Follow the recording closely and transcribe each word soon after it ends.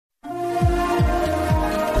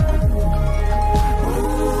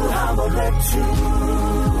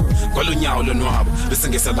Kolunyawo lonwabo bese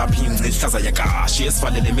ngeselapha ingci ihlaza yakashi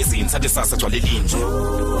esivalele emizini sathi sasa gcwale linje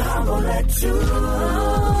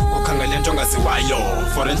ukhangele into ongaziwayo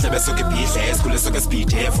for endlebe esuke ibhidle esikhule esuke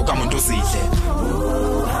esibhidhe evuka umuntu uzidle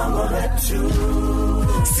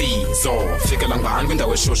sizo fikela ngani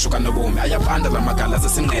kwindawo eshushu kanobomi ayabanda la magala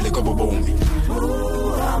zesinqele kobobomi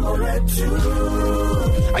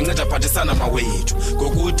anceda phathisana mawethu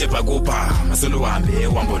ngokude bhakupha maseluhambe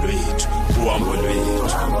uhambo lwethu uhambo lwethu.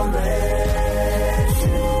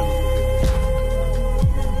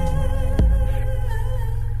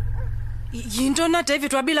 Yinto na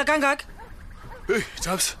David wabila kangaka? Hey,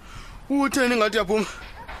 Jabs. Utheni ngathi yaphuma?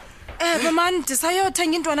 Man,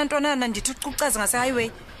 ndisayothenga intwana ndithi ucucaza ngase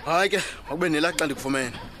highway. Hayi ke, akube nelaxa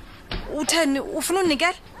ndikufumene. Utheni ufuna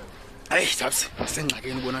unikela? Hey, Jabs,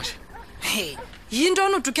 sengxakeni ubona nje. Hey, yinto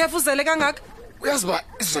udukhefuzele kangaka? Uyazi ba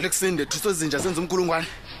izolo ekusende thuso zinja senza umkhulungwane.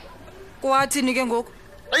 Kwathini ke ngoku?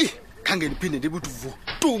 Hey, khange ndiphinde ndibuthi vu.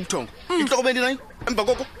 Tu ubuthongo. Inhloko bendinayo. Emva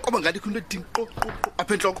koko koba ngathi khunto edinqo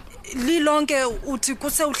apha enhloko. Lilonke uthi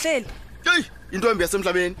kusewuhleli. Hey, into embi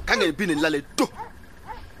yasemhlabeni. Khange ndiphinde ndilale tu.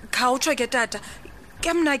 Khawutsho ke tata.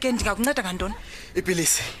 Ke mna ke ndingakunceda ngantoni?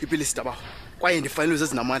 Ipilisi taba. Kwaye ndifanele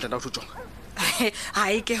zezinamandla ndawuthi ujonga.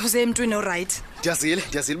 Hayi ke usemntwini oright.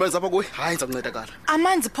 Ndiyazile bazapha kuwe. Hayi ngizakuncedakala.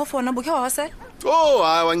 Amanzi phofu wona bukhe wawasela? Oh,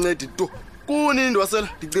 hayi wancedi tu. Kuni ndwasela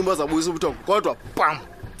ndicimba zabuyisa ubuthongo kodwa bam.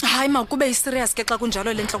 Hayi makube serious ke xa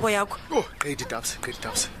kunjalo lenhloko yakho. Oh, great Dabs.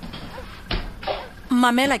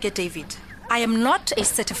 Mamela ke David. I am not a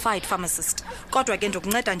certified pharmacist. Kodwa ke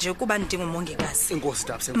ndokunceda nje kuba ndingumongikazi. Inkosi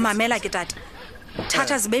Dabs. Mamela ke tata.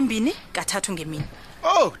 Thatha zibembini, kathathu ngemini.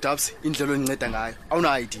 Oh, Dabs, indlela onceda ngayo.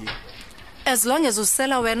 Awuna idea. As long as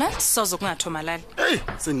usela wena, sozo kungathomalali. Hey,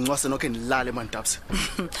 sengincwase nokho ndilale man Dabs.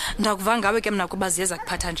 Ndakuva ngawe ke mna kuba ziyeza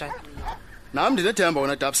kuphatha njani. Nami ndinethemba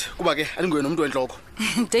wona Dabs kuba ke aninguye nomuntu wenhloko.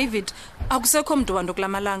 David, akusekho mntu wanto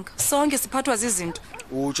kulamalanga. Sonke siphathwa zizinto.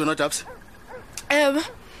 Utsho na Dabs?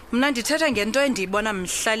 Mna ndithetha ngento endiyibona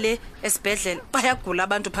mhlale esibhedlela. Bayagula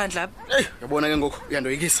abantu phandle apha. Hey, yabona ke ngoku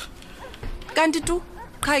uyandoyikisa. Kanti tu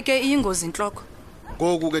qha ke iyingozi inhloko.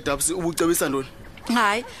 Ngoku ke Dabs ubucebisa ntoni?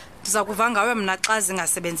 Hayi, ndiza kuva ngawe mna xa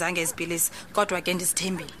zingasebenzanga izipilisi, kodwa ke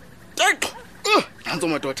ndizithembile. Nanzo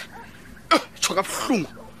madoda. Choka buhlungu.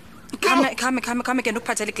 Khame ke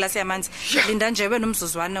ndokuphathela iglasi yamanzi. Linda nje wena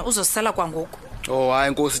umzuzwana uzosela kwangoku. Oh, hayi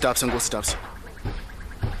inkosi Dabs.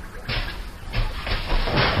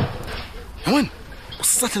 Yabona,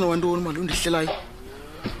 usathana wantoni manje undihlelayo?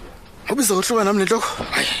 Ubiza kohluka nami lenhloko.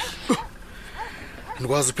 Hayi.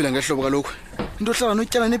 Andikwazi uphila ngehlobo kalokho. Into ohlala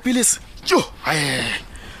notyala nepilisi. Hayi.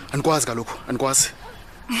 Andikwazi kalokho, andikwazi.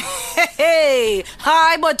 Hey,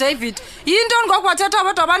 hayi bo David. Yinto ngokwathetha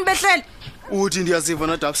abantu abantu behleli. Uthi ndiyaziva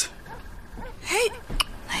na Dabs. Hey,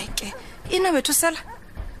 hayi ke. Ina wethu sela.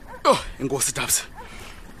 Oh, inkosi Dabs.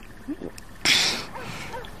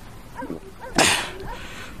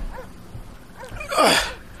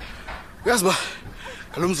 Uyazi ba,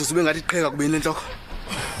 ngalomzuzu bengathi iqheka kubeni lenhloko.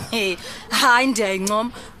 Hey, hayi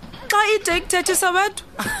ndiyayincoma. Xa ide ikuthethisa wethu.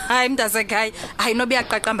 Hayi mntasekhaya,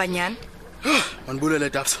 ayinobiyaqaqamba nyani. Manibulele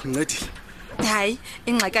Dabs, uncedile. Hayi,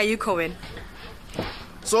 ingxaki ayikho wena.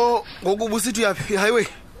 So, ngoku ubusithi uyaphi highway?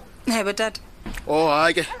 Hayi tata. Oh,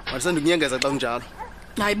 hayi ke, mandisanda ukunyengeza xa kunjalo.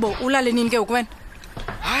 Hayi bo, ulale nini ke ukwena?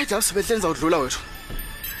 Hayi Dabs, behlenza udlula wethu.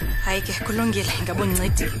 Hayi ke, kulungile, ngabo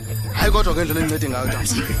uncedile. Hayi kodwa ke indlela encede ngayo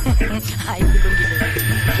Dabs. Hayi kulungile.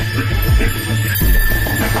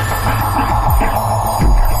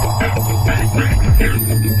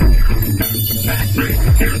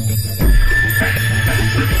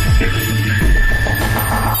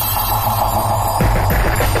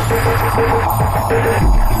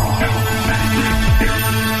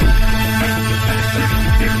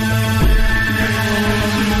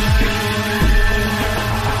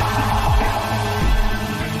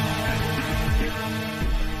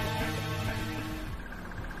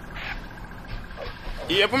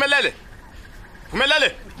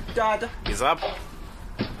 Phumelele. Tata. Izapha.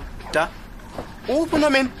 Da. Uphi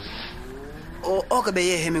mina? Oke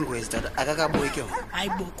beye Hemingways tata akakabuyi ke.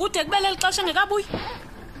 Hayibo, kude kubele ixesha ngekabuyi.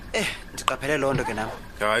 Ndiqaphele lonto ke nawe.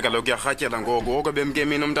 Hayi kaloku uyarhatyela ngoku oke bemke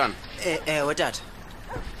mina umntana. Wetata.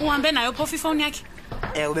 Uhambe nayo phofu ifoni yakhe.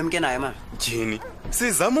 Ubemke nayo mama. Jini.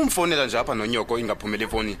 Sizama umfonela nje apha nonyoko ingaphumeli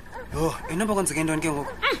efoni. Yho, inoba kwenzeke ntoni ke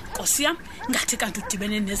ngoku? Nkosi yam, ngathi kanti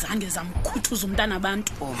udibene nezange zamkhuthuza umntana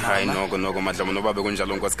abantu. Hayi noko madlamo noba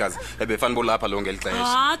bekunjalo nkosikazi. Ebefana bolapha lo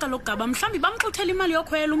ngelixesha. Kaloku gaba mhlambi bamxuthela imali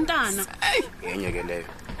yokhwela umntana. Yenye ke leyo.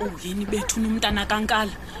 Yini bethu nomntana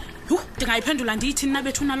kankala. Ndingayiphendula ndithi nina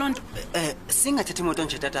bethu nalonto. Singathetha imoto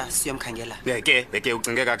nje tata siyomkhangela. Beke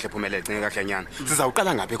ucinge kahle Phumelele, ucinge kahle nyana.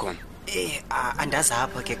 Sizawuqala ngapi khona? Andazi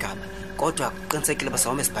apha ke gaba. Kodwa uqinisekile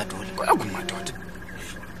basawume sibhadule. Akumadoda.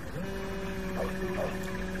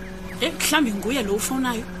 Mhlambi nguye lo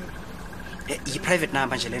ufonayo. Yi-private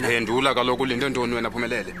number nje lena. Phendula kaloku lento ntoni wena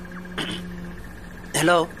Phumelele?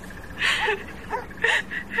 Hello.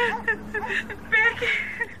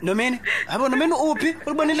 Nomeni, habo nomeni uphi?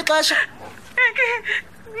 Ulibonile ixesha?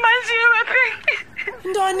 Manjiwe Bheki.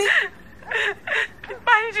 Ntoni?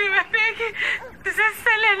 Manjiwe Bheki.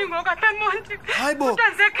 Ndiseseleni ngokapha eMonti. Hayibo.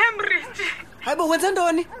 Cambridge. Hayibo wenza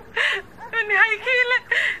ntoni? Ndihayikile.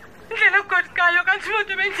 Indlela godkayo kanti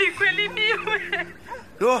imoto bendiyikhweliniwe.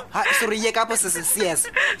 Yo, sorry yeka apho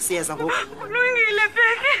siyeza ngoku. Kulungile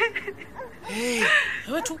Bheki. Hey,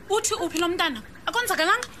 Wethu uthi uphi lo mntana?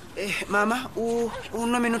 Akonzakalanga? mama,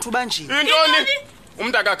 unomeni uthi ubanjiwe. Intoni?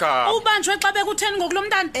 Umntakakha. Ubanjwe xa bekutheni ngokulo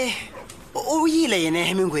mntana? Uyile yena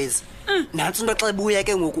eHemingways. Nansi into xa ebuya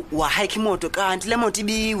ke ngoku wahike imoto kanti le moto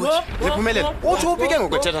ibiwe. Phumelele, uthi uphi ke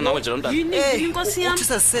ngokuthetha nawe nje lo mntana? Yini inkosi yami? Uthi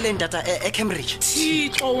sasisele ndata eCambridge.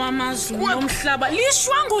 Thixo wamazulu nomhlaba.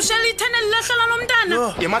 Lishwangushe lithene lilahlela lo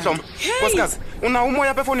mntana. Yemadlomo, nkosikazi, una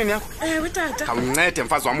umoya apha efonini yakho? Ewe tata. Awuncede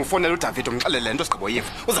mfazi wami ufonele uDavid umxelele lento sigqibo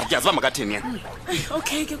yiva. Uzawuyazi uba makathini yena.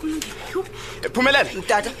 Okay ke kulungile. Phumelele,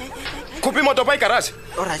 Tata. khupha imoto pha igaraji.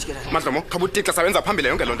 Alright ke tata. Madlomo, khaba utixa sabenza phambili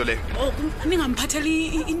yonke lonto leyo.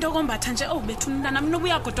 Ningamphatheli into kombatha nje bethu mntana mina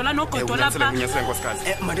ubuyagodola nogodola Unyasele pha. unyasele nkosikazi.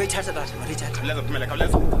 Mandoyithatha tata, mandoyithatha. Khawuleza Phumelele,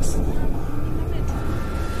 khawuleza.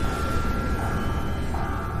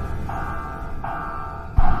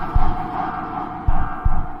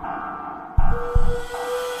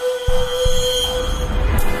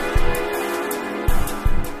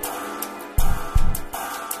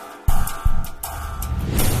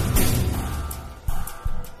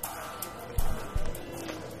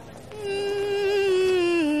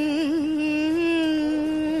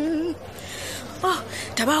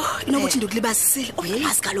 Dabawo inokuthi ndikulibazisile.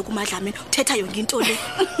 Uyazi kaloku uMadlamini uthetha yonke into le.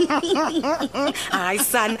 Hayi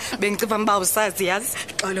sana, bengiciva mba usazi yazi.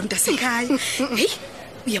 Xolo mntasekhaya. Hey,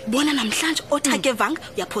 uyabona namhlanje othake vanga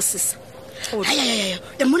uyaphosisa. Hayi,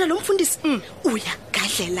 yabona lo mfundisi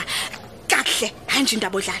uyagadlela kahle kanje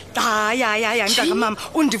indaba odlala. Hayi mntaka mama,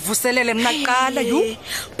 undivuselele mina kuqala yu.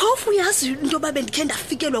 Phofu uyazi into babe ndikhe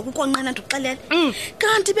ndafikelwa kukonqena ndixelele.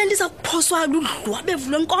 Kanti bendiza kuphoswa ludlwa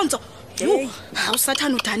bevulwe enkonzo.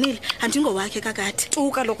 Awusathana udanile andingowakhe kakade.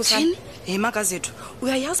 Uka lokhu sana. Hey makazethu,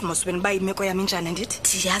 uyayazi masubeni ba imeko yami njani ndithi?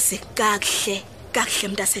 Ndiyazi kahle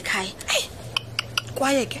mntasekhaya. Hey.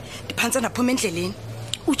 Kwaye ke ndiphantse ndaphuma endleleni.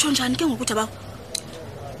 Utsho njani ke ngokuthi abawo?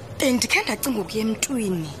 Ndikhe ndacinga ukuya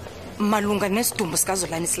emntwini malunga nesidumbu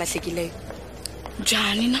sikazolani silahlekileyo.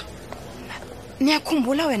 Njani na?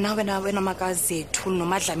 Niyakhumbula wena makazethu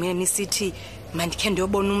noMadlamini nisithi mandikhe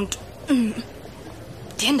ndiyobona umuntu.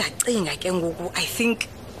 Ndiye ndacinga ke ngoku I think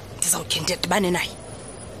ndizawukhe ndidibane naye.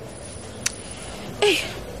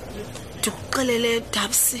 Ndikuxelele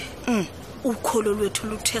Dabsi. Ukholo lwethu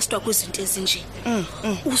luthestwa kwizinto ezinje.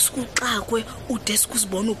 Usikuxakwe ude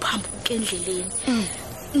sikuzibona uphambuka endleleni.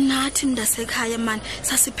 Nathi mntasekhaya man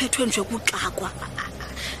sasiphethwe nje kuxakwa.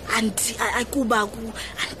 Ayikuba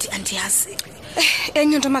andiyazi.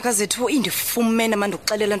 Enye into makazethu indifumene manje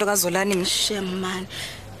ukuxelela into kazolani mina. Shem man.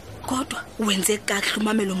 Kodwa wenze kahle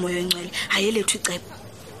umamelo moyo engcwele. Ayelethu icebo.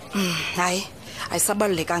 Hayi,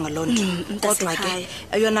 ayisabalulekanga lonto. Kodwa ke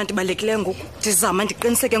eyona nto ibalulekileyo ngoku ndizama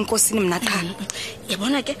ndiqiniseke enkosini mina qha.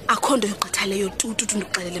 Yabona ke akho nto yoqathaleyo tutu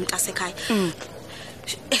ndikuxelele mntasekhaya.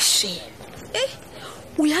 Eshe.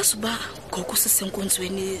 Uyazi uba ngoku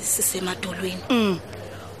sisenkonzweni sisemadolweni.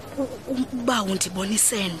 Uba undibona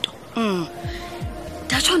isento.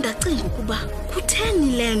 Ndatsho ndacinga ukuba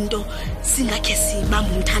kutheni lento singakhe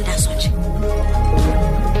sibamba umthandazo nje.